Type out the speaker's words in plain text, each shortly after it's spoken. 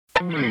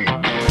Welcome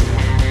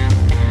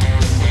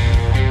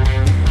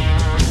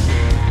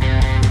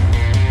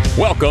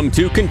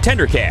to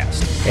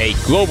ContenderCast, a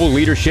global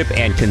leadership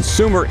and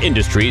consumer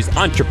industries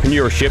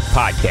entrepreneurship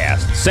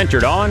podcast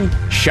centered on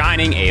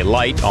shining a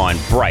light on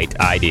bright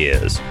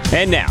ideas.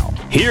 And now,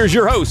 here's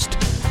your host,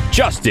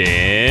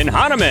 Justin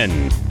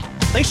Hahnemann.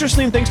 Thanks for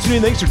listening, thanks for tuning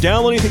in, thanks for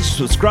downloading, thanks for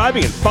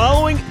subscribing and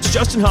following. It's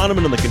Justin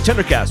Hahnemann on the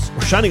ContenderCast.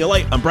 We're shining a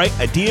light on bright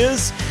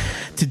ideas.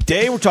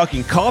 Today, we're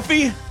talking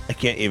coffee. I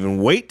can't even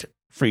wait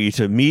for you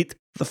to meet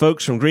the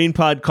folks from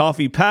GreenPod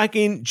Coffee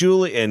Packing.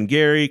 Julie and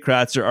Gary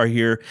Kratzer are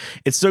here.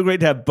 It's so great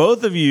to have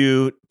both of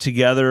you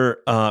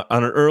together on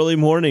an early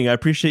morning. I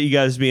appreciate you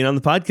guys being on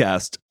the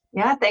podcast.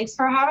 Yeah, thanks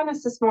for having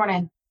us this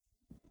morning.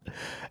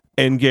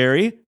 And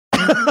Gary?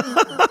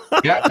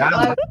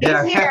 Yeah.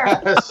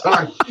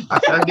 Sorry,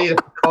 I need a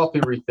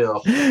coffee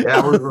refill.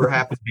 Yeah, we're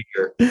happy to be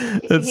here.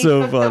 That's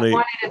so funny.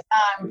 One at a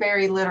time,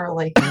 very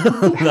literally.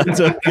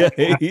 That's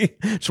okay.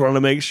 Just want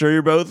to make sure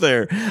you're both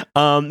there.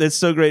 It's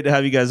so great to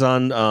have you guys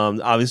on.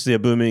 Obviously, a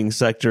booming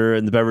sector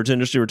in the beverage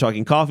industry. We're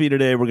talking coffee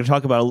today. We're going to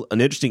talk about an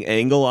interesting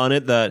angle on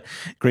it that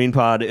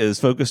GreenPod is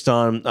focused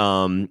on,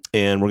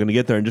 and we're going to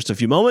get there in just a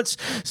few moments.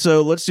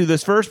 So let's do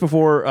this first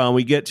before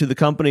we get to the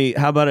company.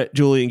 How about it,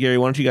 Julie and Gary?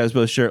 Why don't you guys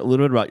both share a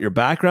little bit about your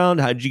background?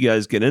 How did you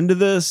guys get into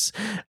this?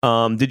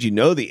 Did you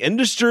know the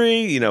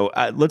industry?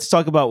 Let's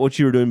talk about what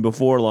you were doing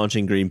before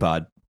launching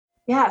GreenPod.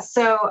 Yeah,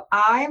 so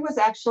I was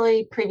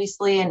actually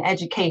previously in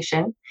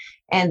education,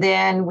 and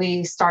then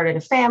we started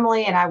a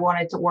family and I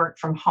wanted to work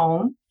from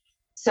home.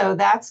 So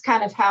that's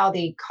kind of how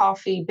the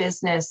coffee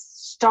business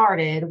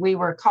started. We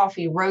were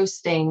coffee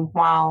roasting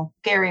while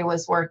Gary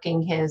was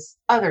working his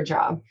other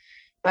job,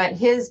 but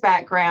his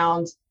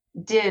background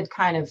did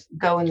kind of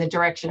go in the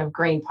direction of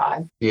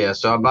GreenPod. Yeah,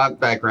 so my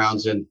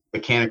background's in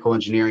mechanical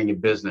engineering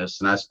and business,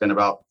 and I spent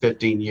about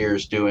 15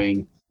 years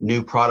doing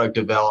new product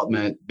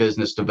development,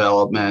 business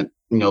development,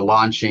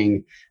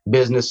 launching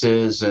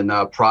businesses and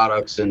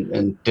products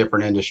in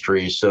different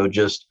industries. So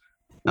just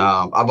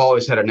I've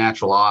always had a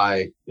natural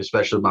eye,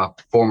 especially my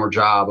former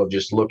job, of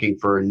just looking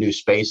for new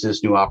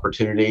spaces, new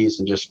opportunities,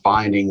 and just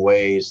finding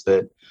ways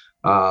that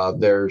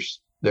there's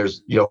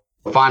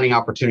finding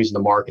opportunities in the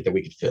market that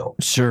we could fill.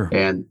 Sure.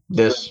 And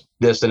this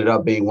ended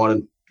up being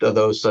one of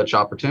those such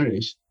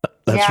opportunities.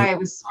 It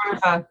was sort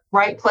of a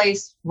right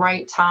place,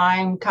 right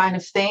time kind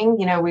of thing.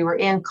 We were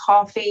in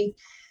coffee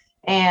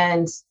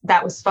and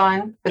that was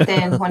fun. But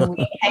then when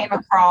we came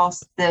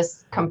across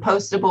this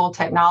compostable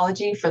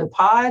technology for the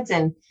pods,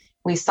 and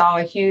we saw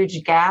a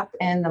huge gap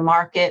in the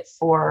market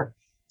for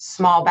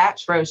small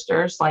batch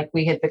roasters like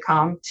we had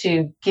become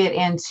to get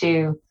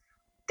into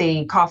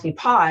the coffee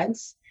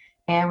pods.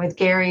 And with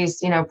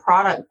Gary's,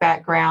 product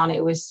background,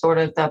 it was sort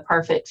of the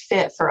perfect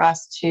fit for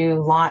us to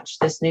launch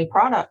this new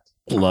product.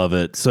 Love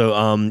it.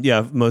 So,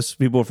 most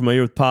people are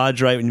familiar with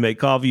pods, right? When you make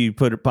coffee, you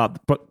pop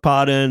the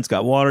pod in, it's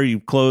got water, you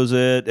close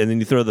it, and then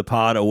you throw the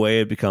pod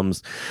away.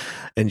 And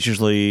it's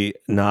usually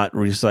not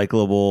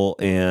recyclable,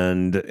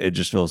 and it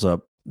just fills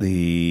up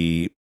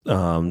it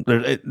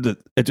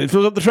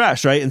fills up the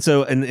trash, right? And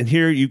so, and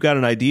here you've got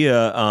an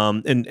idea.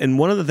 And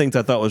one of the things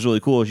I thought was really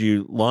cool as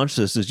you launched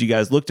this is you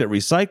guys looked at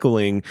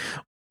recycling,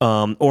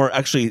 or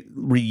actually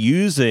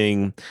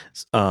reusing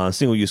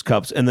single-use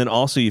cups, and then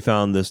also you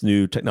found this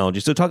new technology.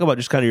 So talk about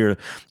just kind of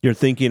your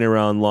thinking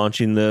around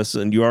launching this,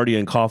 and you're already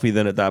in coffee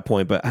then at that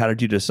point, but how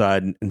did you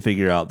decide and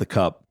figure out the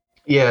cup?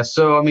 Yeah,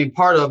 so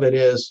part of it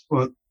is,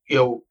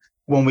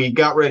 when we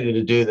got ready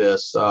to do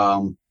this,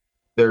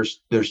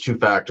 there's two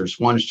factors.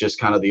 One is just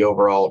kind of the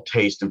overall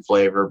taste and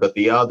flavor, but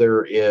the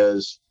other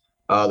is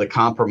the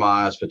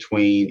compromise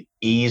between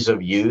ease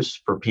of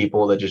use for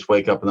people that just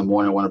wake up in the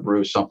morning and want to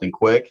brew something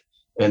quick,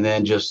 and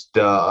then just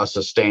a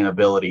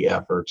sustainability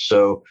effort.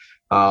 So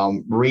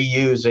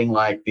reusing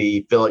like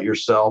the fill it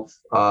yourself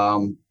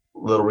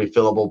little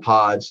refillable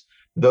pods,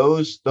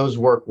 those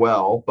work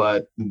well,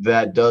 but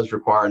that does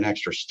require an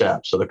extra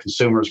step. So the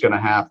consumer is going to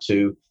have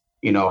to,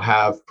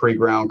 have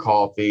pre-ground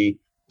coffee,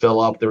 fill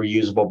up the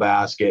reusable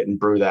basket and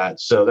brew that.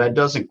 So that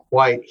doesn't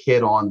quite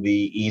hit on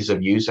the ease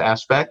of use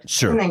aspect.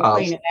 Sure. And then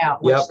clean it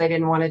out, which they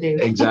didn't want to do.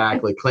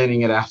 Exactly.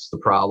 Cleaning it out's the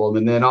problem.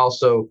 And then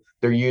also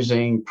they're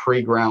using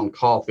pre-ground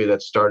coffee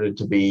that started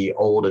to be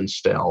old and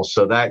stale.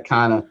 So that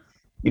kind of,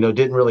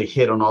 didn't really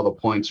hit on all the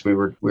points we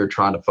were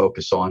trying to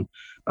focus on.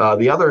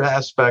 The other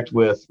aspect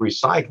with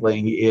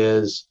recycling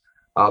is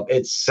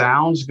it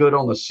sounds good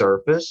on the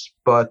surface,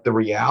 but the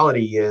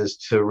reality is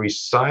to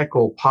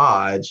recycle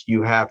pods,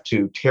 you have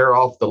to tear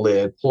off the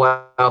lid, pull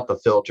out the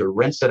filter,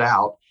 rinse it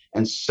out,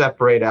 and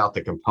separate out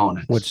the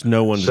components. Which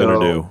no one's going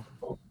to do.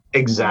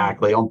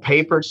 Exactly. On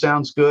paper, it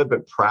sounds good,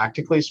 but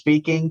practically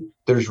speaking,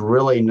 there's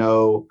really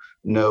no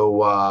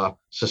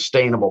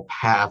sustainable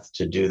path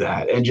to do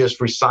that. And just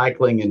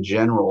recycling in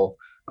general,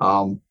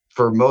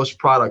 for most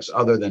products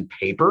other than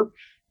paper,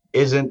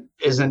 isn't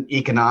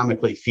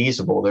economically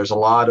feasible. There's a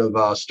lot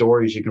of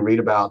stories you can read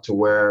about to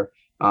where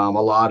a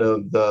lot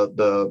of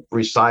the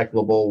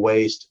recyclable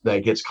waste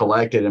that gets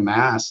collected en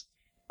masse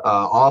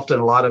often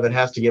a lot of it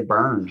has to get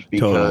burned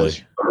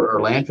because or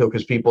landfill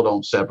because people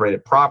don't separate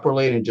it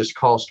properly, and it just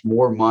costs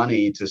more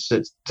money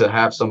to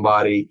have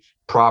somebody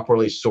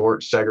properly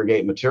sort,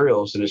 segregate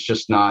materials, and it's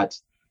just not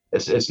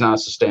it's not a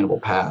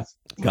sustainable path.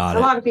 Got it.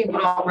 A lot of people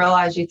don't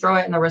realize you throw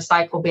it in the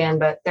recycle bin,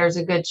 but there's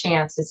a good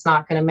chance it's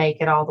not going to make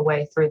it all the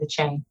way through the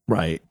chain.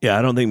 Right. Yeah.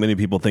 I don't think many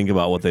people think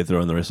about what they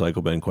throw in the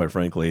recycle bin, quite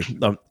frankly.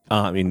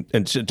 I mean,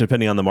 and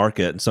depending on the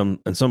market, some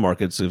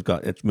markets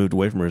it's moved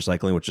away from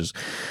recycling, which is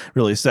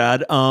really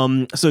sad.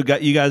 So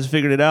you guys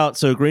figured it out.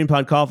 So Green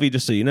Pod Coffee,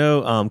 just so you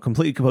know,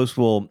 completely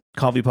compostable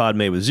coffee pod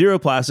made with zero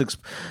plastics,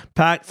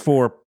 packed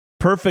for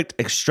perfect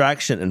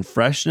extraction and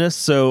freshness.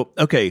 So,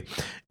 okay,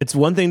 it's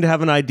one thing to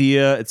have an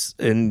idea,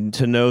 and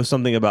to know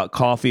something about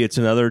coffee. It's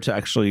another to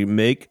actually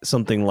make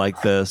something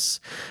like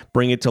this,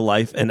 bring it to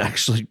life, and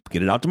actually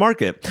get it out to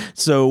market.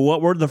 So,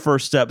 what were the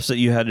first steps that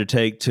you had to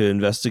take to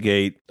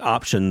investigate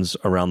options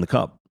around the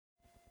cup?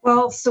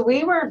 Well, so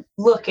we were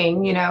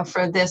looking,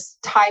 for this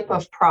type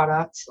of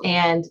product,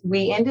 and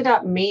we ended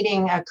up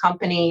meeting a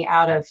company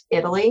out of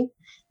Italy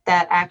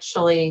that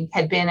actually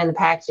had been in the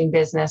packaging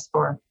business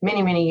for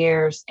many, many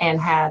years and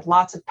had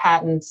lots of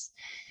patents.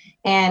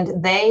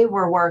 And they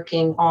were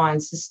working on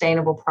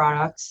sustainable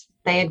products.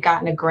 They had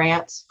gotten a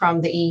grant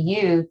from the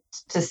EU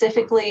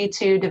specifically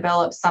to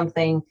develop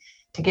something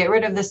to get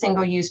rid of the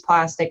single-use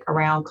plastic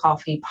around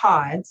coffee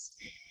pods.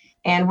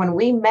 And when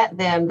we met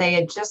them, they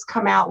had just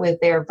come out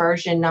with their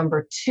version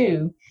number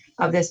 2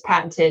 of this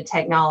patented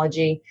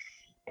technology.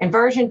 And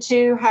version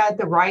 2 had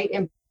the right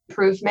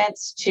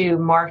improvements to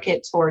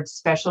market towards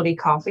specialty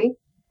coffee.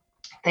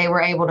 They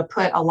were able to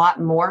put a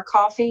lot more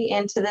coffee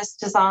into this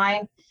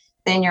design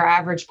than your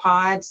average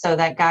pod, so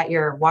that got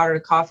your water to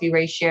coffee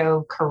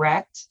ratio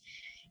correct.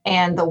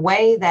 And the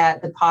way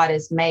that the pod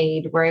is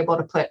made, we're able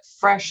to put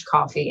fresh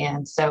coffee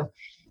in. So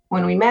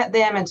when we met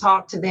them and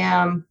talked to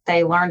them,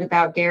 they learned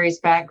about Gary's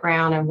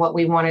background and what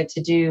we wanted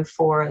to do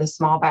for the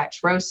small batch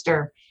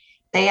roaster.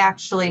 They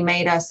actually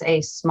made us a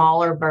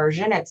smaller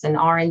version. It's an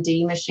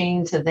R&D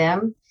machine to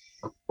them,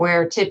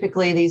 where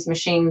typically these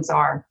machines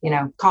are,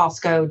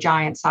 Costco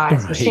giant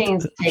size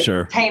machines, take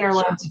container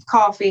loads of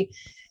coffee.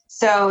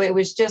 So it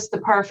was just the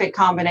perfect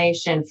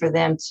combination for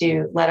them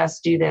to let us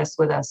do this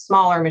with a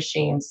smaller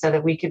machine so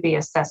that we could be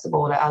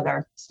accessible to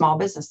other small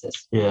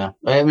businesses. Yeah.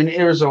 I mean,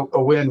 it was a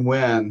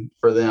win-win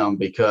for them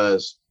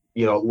because,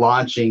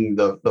 launching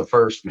the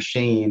first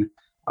machine,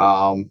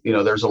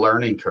 there's a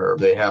learning curve.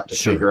 They have to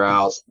figure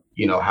out,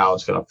 how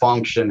it's going to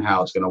function,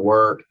 how it's going to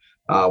work.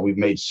 We've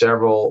made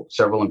several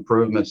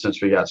improvements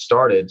since we got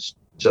started.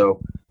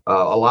 So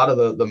a lot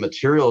of the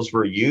materials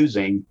we're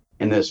using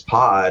in this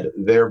pod,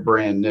 they're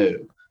brand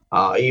new.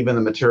 Even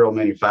the material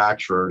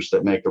manufacturers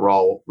that make the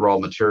raw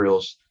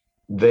materials,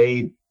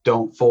 they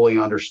don't fully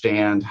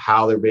understand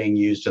how they're being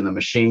used in the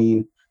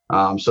machine.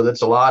 So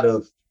that's a lot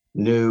of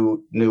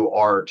new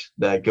art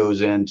that goes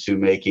into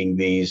making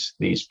these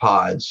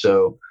pods.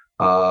 So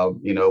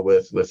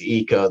with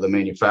ICA, the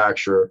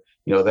manufacturer,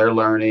 they're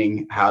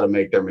learning how to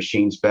make their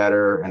machines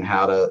better and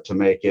how to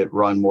make it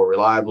run more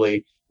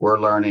reliably. We're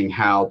learning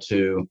how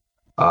to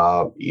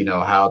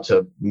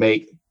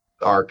make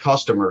our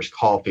customers'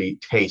 coffee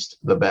taste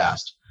the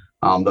best.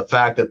 The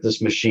fact that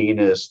this machine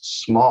is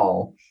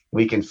small,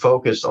 we can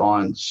focus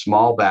on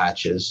small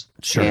batches.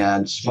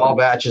 And small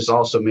batches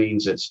also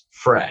means it's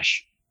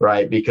fresh,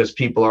 right? Because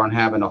people aren't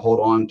having to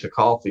hold on to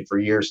coffee for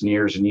years and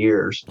years and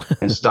years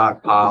and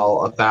stockpile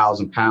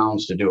 1,000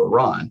 pounds to do a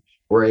run.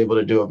 We're able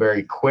to do a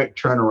very quick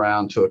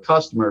turnaround to a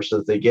customer so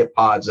that they get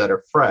pods that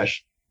are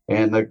fresh,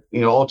 and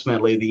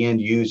ultimately the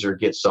end user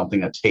gets something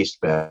that tastes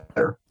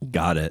better.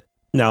 Got it.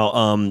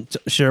 Now,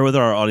 share with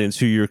our audience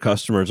who your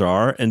customers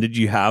are, and did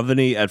you have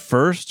any at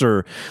first,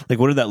 or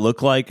what did that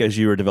look like as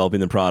you were developing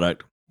the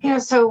product?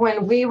 So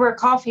when we were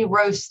coffee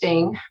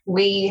roasting,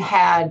 we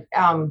had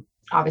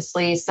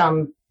obviously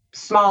some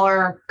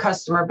smaller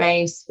customer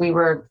base. We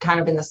were kind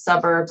of in the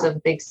suburbs of a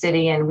big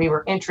city, and we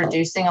were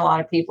introducing a lot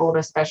of people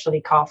to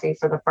specialty coffee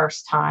for the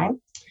first time.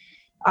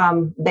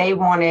 They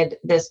wanted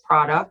this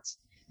product.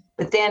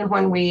 But then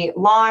when we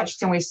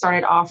launched and we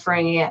started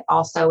offering it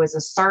also as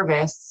a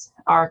service,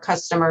 our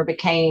customer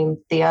became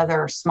the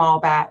other small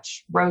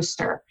batch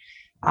roaster.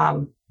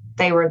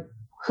 They were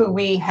who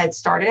we had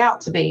started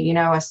out to be,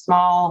 a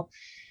small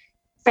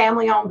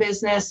family-owned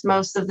business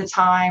most of the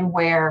time,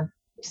 where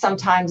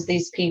sometimes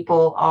these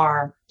people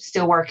are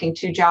still working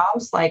 2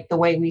 jobs, like the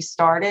way we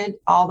started,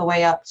 all the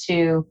way up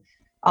to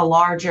a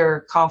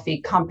larger coffee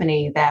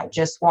company that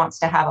just wants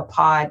to have a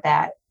pod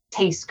that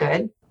tastes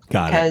good.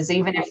 Because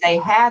even if they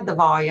had the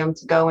volume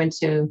to go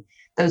into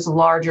those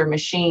larger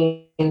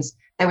machines,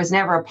 there was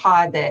never a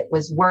pod that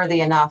was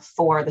worthy enough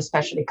for the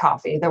specialty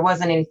coffee. There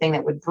wasn't anything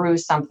that would brew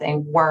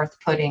something worth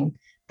putting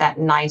that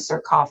nicer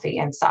coffee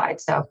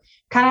inside. So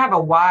kind of have a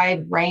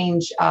wide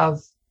range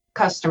of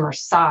customer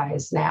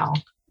size now.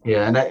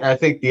 Yeah, and I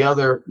think the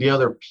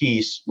other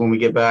piece, when we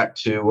get back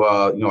to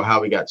how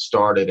we got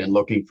started and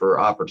looking for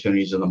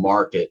opportunities in the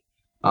market,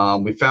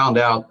 we found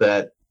out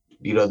that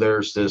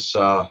there's this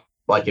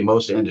like in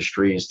most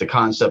industries, the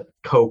concept of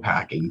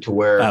co-packing, to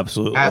where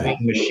Absolutely. having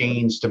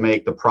machines to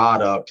make the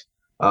product,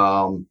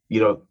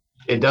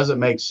 it doesn't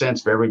make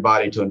sense for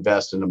everybody to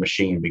invest in a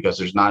machine because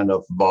there's not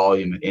enough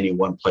volume at any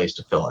one place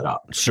to fill it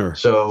up. Sure.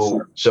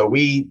 So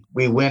we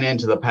went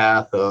into the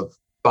path of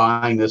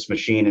buying this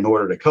machine in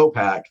order to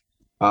co-pack,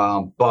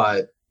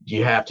 but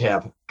you have to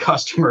have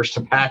customers to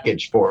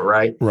package for,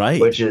 right?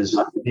 Right. Which is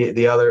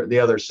the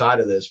other side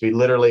of this. We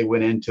literally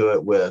went into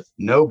it with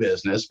no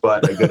business,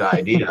 but a good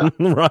idea.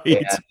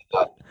 Right.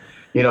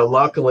 And,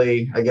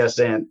 luckily, I guess,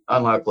 and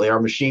unluckily, our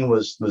machine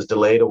was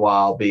delayed a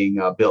while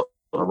being built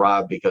and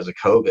arrived because of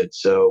COVID.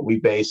 So we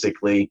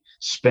basically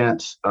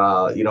spent,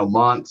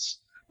 months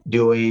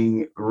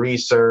doing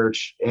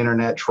research,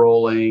 internet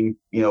trolling,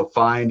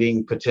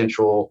 finding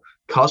potential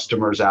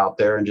customers out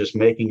there and just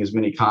making as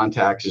many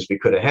contacts as we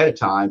could ahead of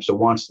time. So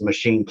once the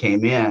machine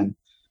came in,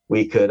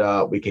 we could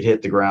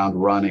hit the ground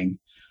running.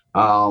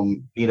 We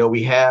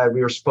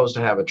were supposed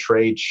to have a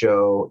trade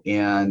show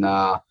in,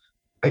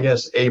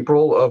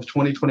 April of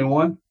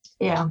 2021.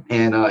 Yeah.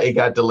 And it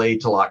got delayed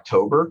till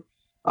October.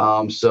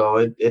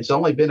 So it's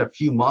only been a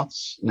few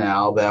months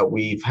now that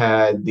we've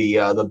had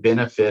the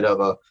benefit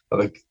of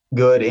a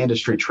good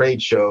industry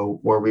trade show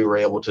where we were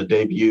able to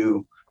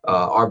debut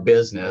our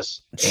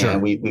business. Sure.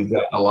 And we've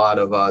got a lot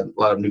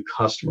of new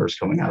customers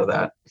coming out of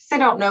that. They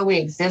don't know we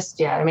exist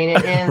yet. I mean,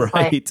 it is right.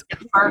 like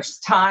the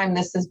first time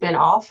this has been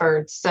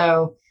offered.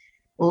 So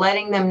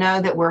letting them know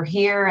that we're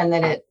here and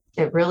that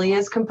it really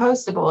is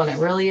compostable and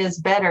it really is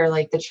better.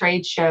 Like the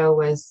trade show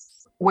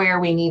was where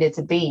we needed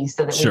to be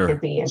so that Sure. we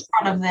could be in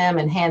front of them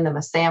and hand them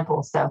a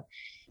sample. So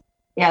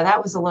yeah,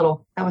 that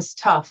was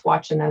tough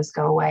watching those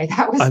go away.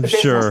 That was I'm the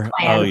business sure.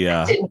 plan. Oh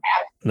yeah. Didn't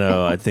happen.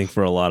 No, I think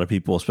for a lot of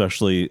people,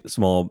 especially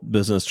small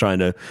business trying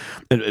to,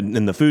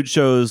 in the food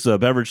shows,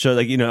 beverage shows,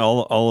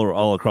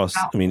 all across,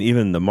 I mean,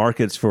 even the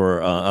markets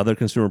for other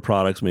consumer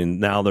products, I mean,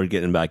 now they're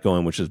getting back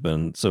going, which has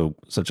been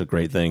such a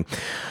great thing.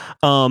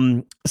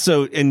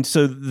 So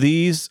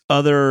these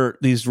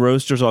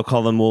roasters, I'll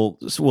call them,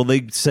 will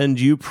they send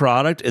you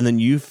product and then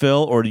you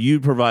fill, or do you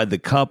provide the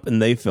cup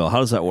and they fill? How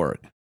does that work?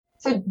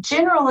 So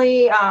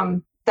generally,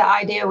 the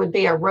idea would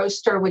be a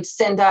roaster would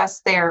send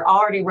us their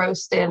already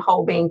roasted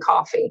whole bean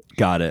coffee.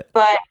 Got it.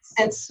 But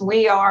since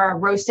we are a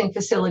roasting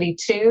facility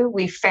too,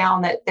 we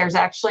found that there's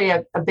actually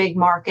a big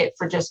market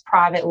for just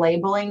private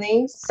labeling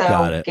these.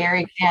 So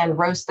Gary can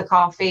roast the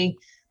coffee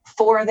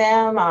for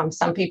them.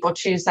 Some people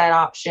choose that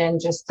option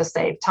just to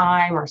save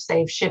time or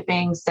save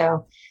shipping.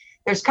 So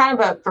there's kind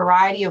of a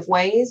variety of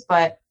ways,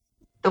 but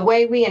the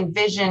way we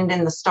envisioned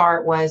in the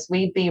start was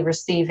we'd be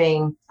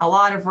receiving a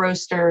lot of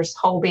roasters,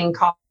 whole bean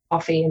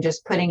coffee, and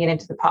just putting it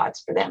into the pods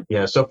for them.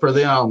 Yeah. So for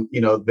them,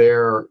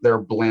 their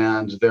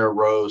blend, their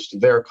roast,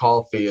 their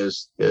coffee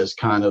is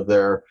kind of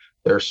their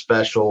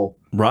special,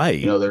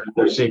 right?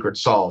 Their secret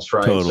sauce,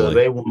 right? Totally. So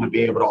they want to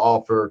be able to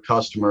offer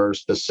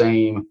customers the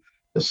same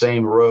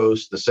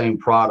roast, the same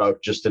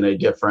product, just in a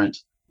different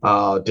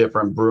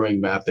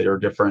brewing method or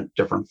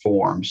different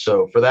form.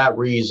 So for that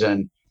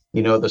reason,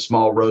 the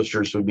small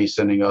roasters would be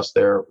sending us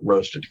their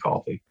roasted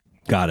coffee.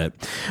 Got it.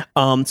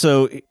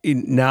 So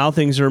now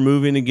things are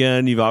moving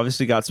again. You've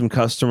obviously got some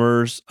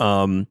customers.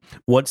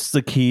 What's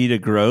the key to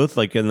growth?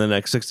 Like in the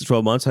next 6 to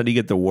 12 months, how do you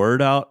get the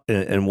word out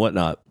and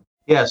whatnot?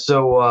 Yeah.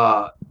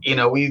 So,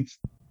 we've,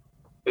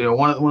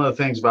 one of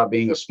the things about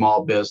being a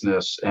small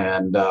business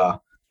and,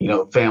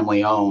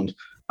 family owned,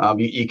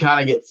 you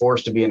kind of get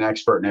forced to be an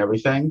expert in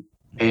everything.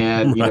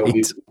 And,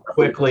 we've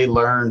quickly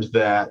learned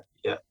that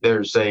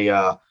there's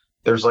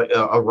like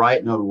a right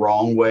and a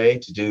wrong way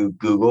to do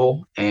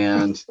Google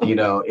and,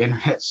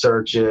 internet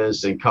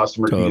searches and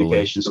customer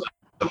communications,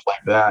 stuff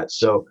like that.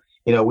 So,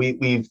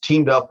 we've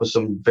teamed up with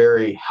some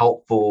very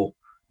helpful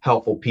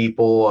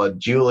people.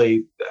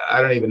 Julie,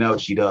 I don't even know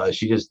what she does.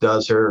 She just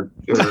does her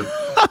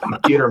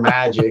computer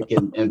magic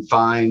and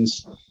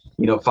finds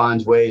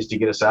ways to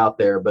get us out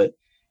there. But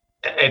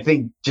I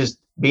think just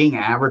being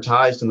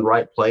advertised in the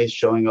right place,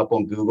 showing up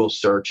on Google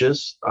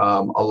searches,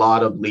 a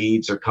lot of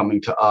leads are coming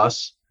to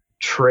us.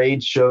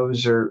 Trade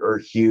shows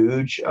are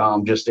huge.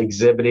 Just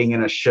exhibiting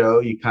in a show,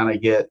 you kind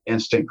of get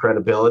instant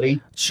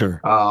credibility. Sure.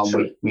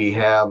 We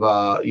have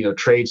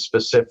trade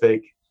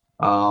specific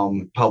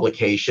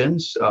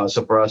publications.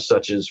 So for us,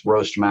 such as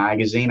Roast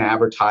Magazine,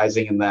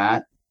 advertising in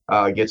that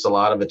gets a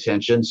lot of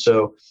attention.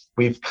 So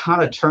we've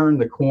kind of turned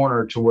the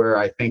corner to where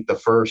I think the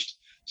first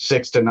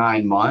 6 to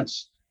 9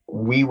 months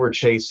we were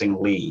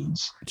chasing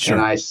leads. Sure.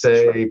 And I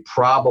say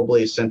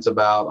probably since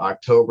about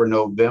October,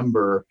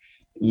 November,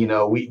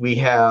 we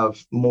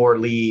have more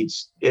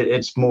leads.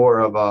 It's more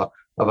of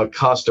a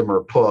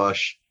customer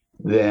push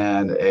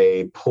than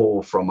a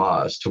pull from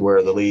us, to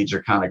where the leads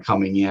are kind of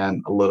coming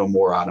in a little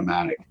more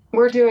automatic.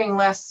 We're doing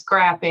less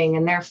scrapping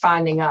and they're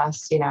finding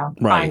us,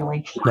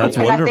 finally. That's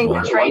and wonderful. I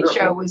think the trade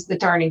show was the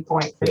turning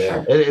point for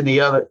sure. And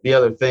the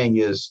other thing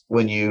is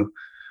when you're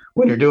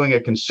doing a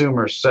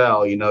consumer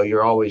sell,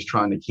 you're always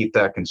trying to keep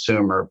that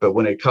consumer. But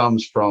when it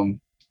comes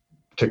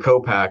to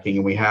co-packing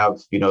and we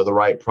have, the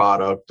right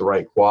product, the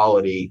right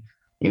quality,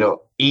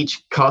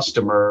 each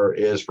customer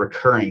is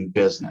recurring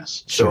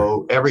business.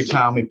 So every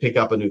time we pick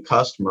up a new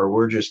customer,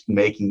 we're just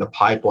making the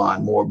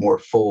pipeline more and more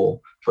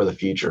full for the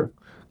future.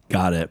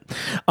 Got it.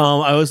 I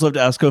always love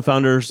to ask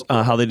co-founders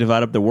how they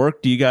divide up their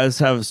work. Do you guys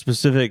have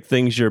specific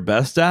things you're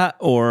best at,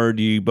 or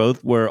do you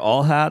both wear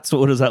all hats?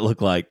 What does that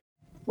look like?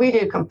 We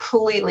do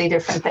completely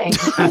different things.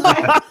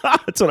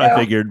 That's what I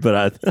figured,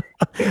 but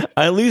I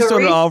at least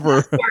want to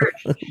offer.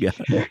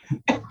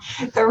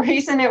 The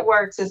reason it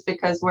works is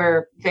because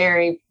we're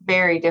very,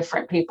 very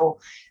different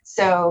people.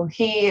 So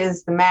he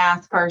is the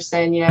math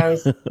person,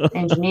 he's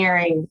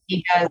engineering.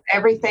 He does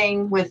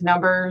everything with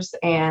numbers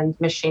and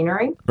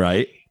machinery.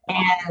 Right.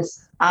 And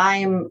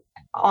I'm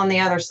on the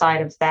other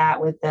side of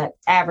that with the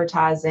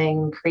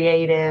advertising,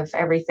 creative,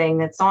 everything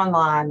that's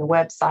online, the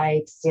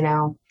websites,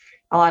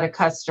 a lot of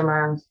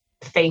customer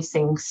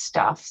facing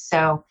stuff.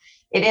 So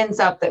it ends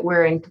up that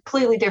we're in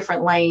completely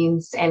different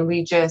lanes, and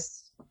we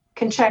just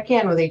can check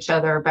in with each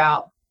other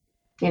about,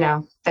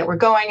 that we're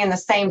going in the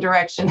same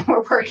direction.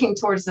 We're working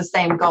towards the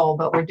same goal,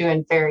 but we're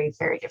doing very,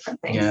 very different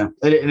things. Yeah.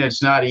 And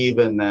it's not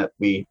even that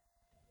we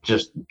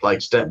just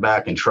step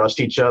back and trust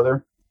each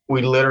other.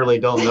 We literally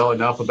don't know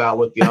enough about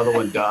what the other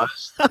one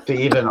does to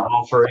even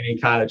offer any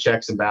kind of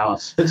checks and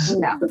balances.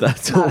 No,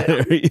 that's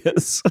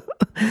hilarious.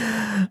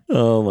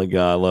 Oh my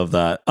God, I love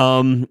that.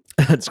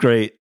 That's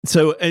great.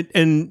 So,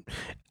 and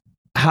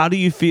how do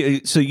you feel?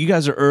 So you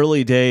guys are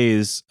early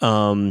days,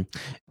 and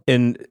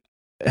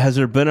has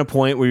there been a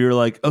point where you're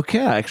like, okay,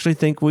 I actually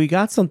think we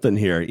got something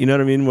here? You know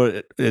what I mean?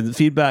 What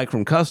feedback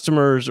from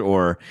customers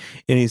or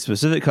any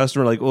specific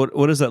customer? Like,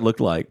 what does that look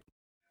like?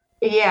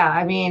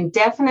 Yeah,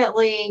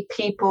 definitely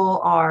people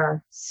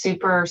are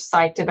super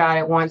psyched about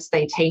it once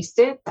they taste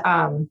it.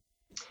 I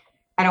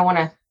don't want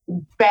to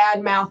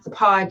badmouth the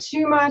pod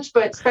too much,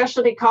 but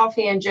specialty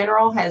coffee in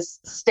general has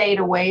stayed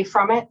away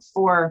from it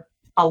for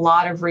a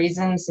lot of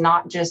reasons,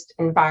 not just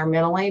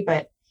environmentally,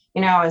 but,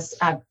 as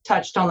I've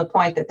touched on the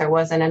point that there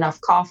wasn't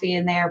enough coffee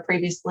in there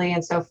previously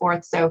and so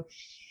forth. So,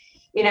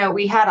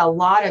 we had a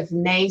lot of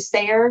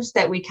naysayers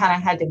that we kind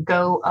of had to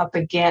go up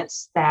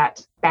against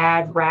that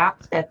bad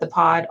rap that the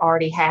pod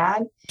already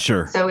had.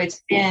 Sure. So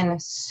it's been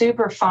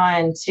super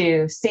fun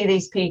to see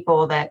these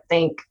people that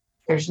think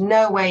there's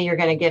no way you're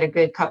going to get a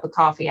good cup of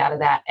coffee out of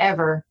that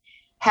ever,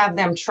 have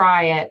them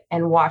try it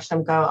and watch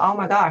them go, oh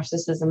my gosh,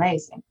 this is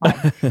amazing.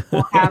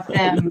 We'll have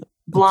them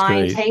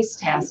blind taste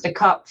test a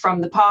cup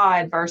from the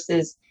pod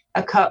versus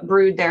a cup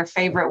brewed their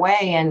favorite way.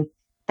 And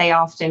they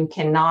often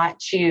cannot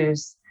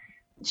choose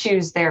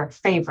their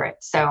favorite.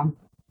 So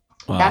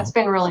that's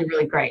been really,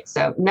 really great.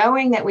 So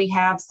knowing that we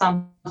have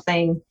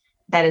something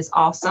that is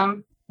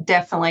awesome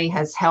definitely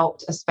has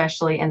helped,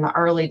 especially in the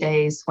early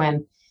days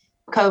when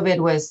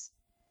COVID was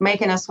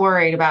making us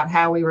worried about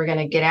how we were going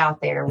to get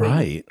out there.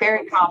 We're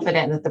very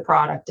confident that the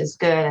product is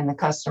good and the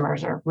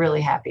customers are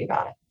really happy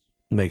about it.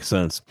 Makes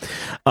sense.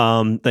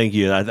 Thank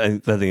you. I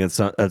think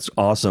that's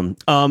awesome.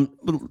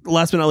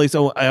 Last but not least,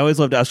 I always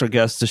love to ask our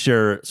guests to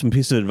share some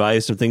piece of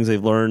advice or things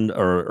they've learned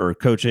or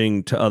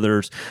coaching to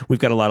others. We've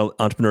got a lot of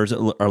entrepreneurs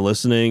that are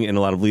listening and a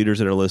lot of leaders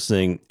that are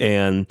listening,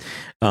 and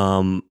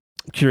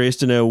curious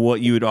to know what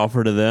you would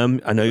offer to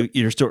them. I know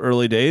you're still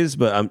early days,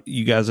 but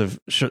you guys have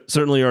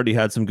certainly already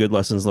had some good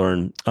lessons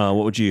learned.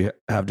 What would you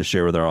have to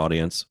share with our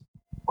audience?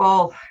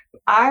 Well,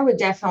 I would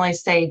definitely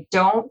say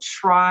don't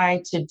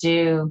try to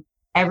do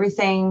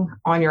everything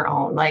on your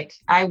own. Like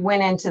I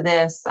went into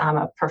this, I'm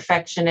a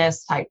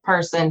perfectionist type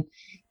person.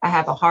 I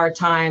have a hard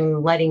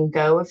time letting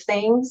go of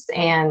things,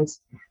 and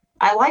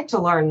I like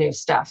to learn new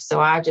stuff. So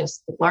I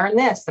just learn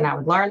this and I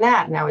would learn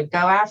that and I would go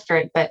after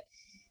it. But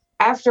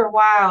after a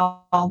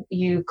while,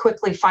 you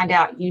quickly find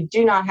out you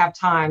do not have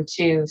time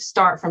to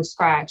start from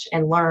scratch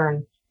and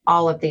learn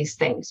all of these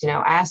things.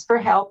 Ask for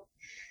help,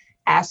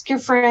 ask your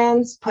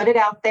friends, put it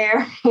out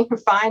there,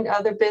 find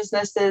other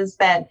businesses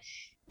that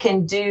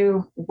can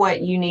do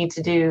what you need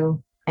to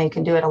do and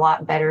can do it a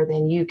lot better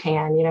than you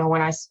can.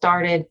 When I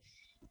started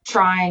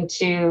trying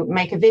to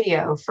make a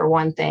video, for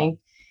one thing,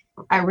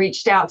 I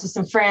reached out to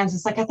some friends.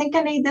 It's like, I think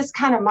I need this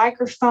kind of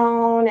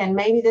microphone and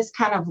maybe this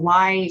kind of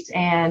light.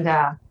 And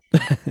I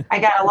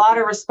got a lot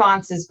of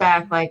responses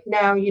back like,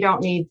 no, you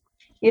don't need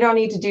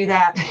to do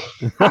that.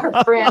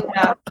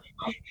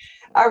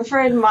 Our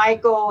friend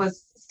Michael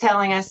was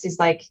telling us, he's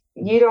like,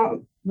 you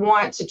don't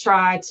want to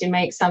try to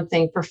make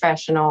something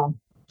professional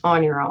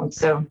on your own.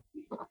 So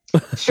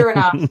sure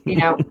enough,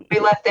 we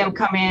let them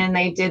come in,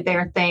 they did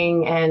their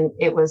thing and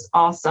it was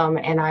awesome.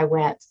 And I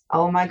went,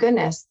 oh my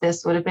goodness,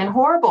 this would have been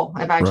horrible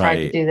if I tried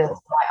to do this on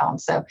my own.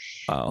 So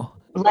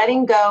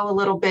letting go a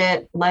little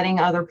bit, letting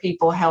other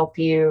people help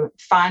you,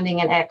 finding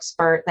an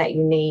expert that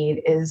you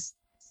need is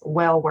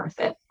well worth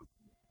it.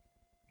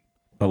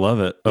 I love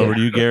it. Over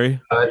to you, Gary.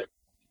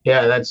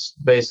 Yeah, that's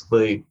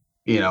basically,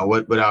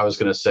 what I was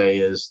going to say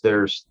is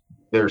there's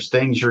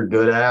things you're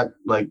good at,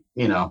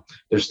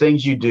 there's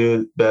things you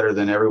do better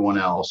than everyone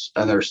else.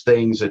 And there's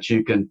things that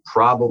you can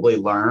probably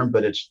learn,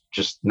 but it's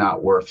just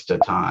not worth the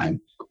time,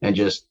 and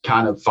just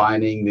kind of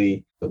finding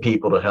the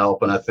people to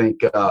help. And I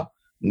think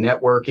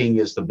networking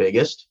is the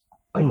biggest.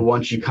 Like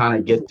once you kind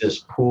of get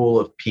this pool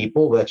of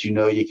people that you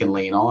know you can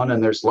lean on,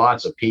 and there's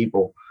lots of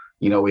people.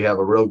 We have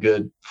a real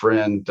good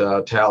friend,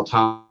 Tal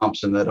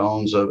Thompson, that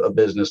owns a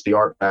business, the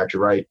Art Factory,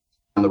 right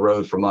on the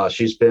road from us.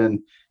 She's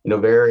been,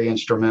 very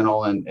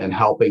instrumental in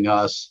helping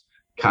us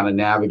kind of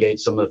navigate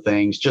some of the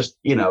things. Just,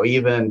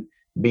 even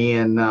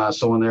being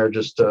someone there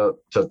just to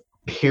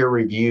peer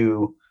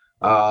review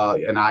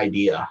an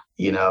idea.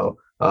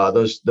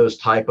 Those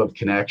type of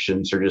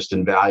connections are just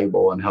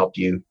invaluable and help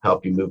you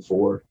move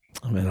forward.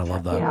 I mean, I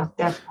love that. Yeah,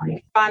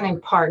 definitely.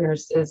 Finding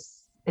partners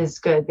is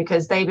good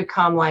because they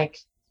become like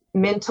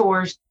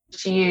mentors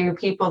to you,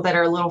 people that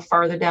are a little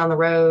further down the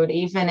road,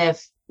 even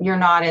if you're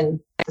not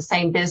in the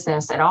same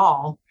business at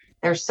all.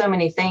 There's so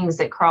many things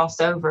that cross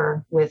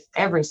over with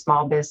every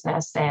small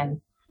business,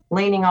 and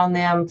leaning on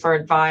them for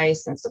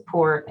advice and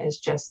support is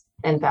just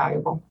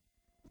invaluable.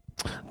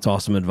 It's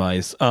awesome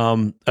advice.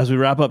 As we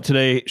wrap up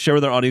today, share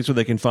with our audience where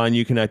they can find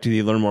you, connect with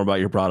you, learn more about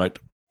your product.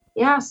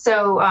 Yeah,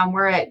 so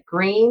we're at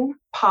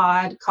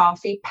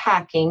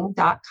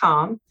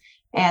greenpodcoffeepacking.com,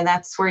 and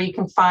that's where you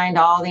can find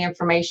all the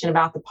information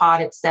about the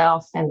pod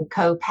itself and the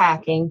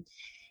co-packing.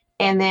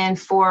 And then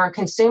for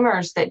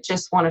consumers that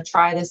just want to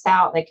try this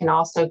out, they can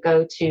also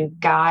go to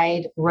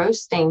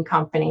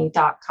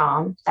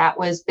guideroastingcompany.com. That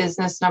was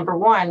business number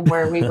one,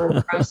 where we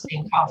were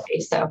roasting coffee.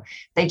 So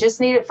they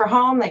just need it for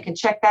home. They can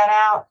check that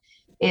out.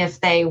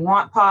 If they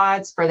want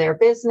pods for their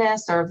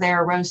business or if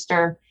they're a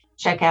roaster,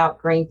 check out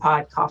Green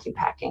Pod Coffee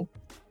Packing.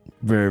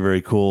 Very,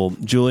 very cool.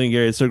 Julie and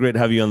Gary, it's so great to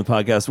have you on the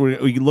podcast.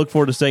 We look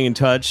forward to staying in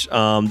touch.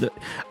 I know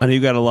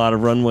you've got a lot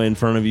of runway in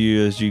front of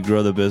you as you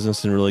grow the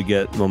business and really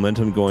get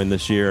momentum going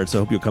this year. So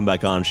I hope you'll come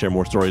back on and share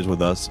more stories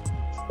with us.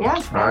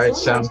 Yeah. All right.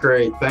 Sounds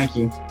great. Thank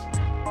you.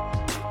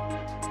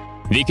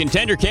 The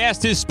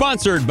ContenderCast is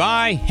sponsored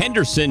by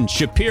Henderson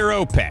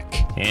Shapiro Peck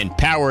and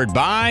powered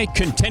by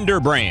Contender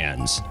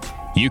Brands.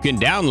 You can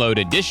download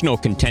additional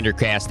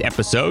ContenderCast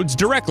episodes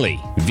directly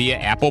via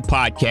Apple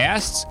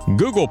Podcasts,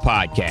 Google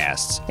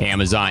Podcasts,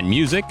 Amazon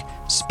Music,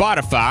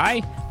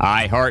 Spotify,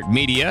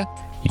 iHeartMedia,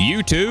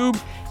 YouTube,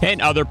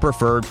 and other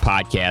preferred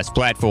podcast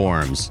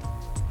platforms.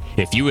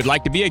 If you would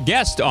like to be a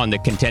guest on the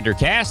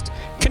ContenderCast,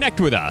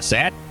 connect with us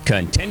at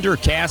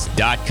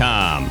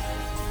contendercast.com.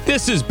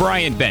 This is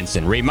Brian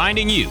Benson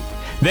reminding you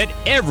that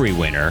every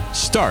winner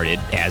started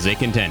as a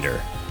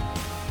contender.